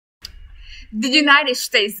The United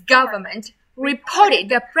States government reported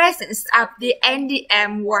the presence of the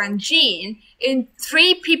NDM1 gene in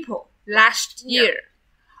 3 people last year.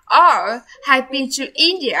 All had been to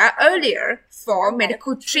India earlier for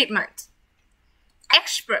medical treatment.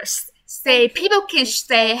 Experts say people can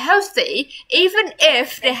stay healthy even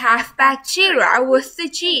if they have bacteria with the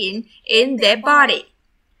gene in their body.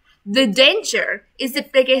 The danger is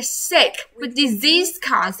if they get sick with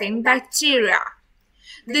disease-causing bacteria.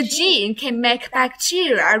 The gene can make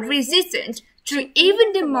bacteria resistant to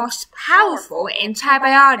even the most powerful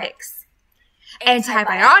antibiotics.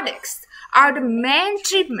 Antibiotics are the main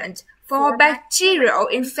treatment for bacterial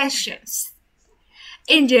infections.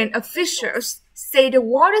 Indian officials say the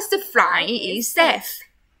water supply is safe.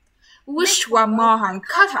 Vishwa Mohan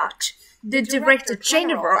Khattak, the Director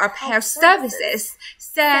General of Health Services,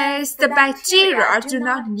 says the bacteria do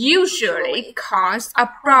not usually cause a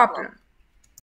problem.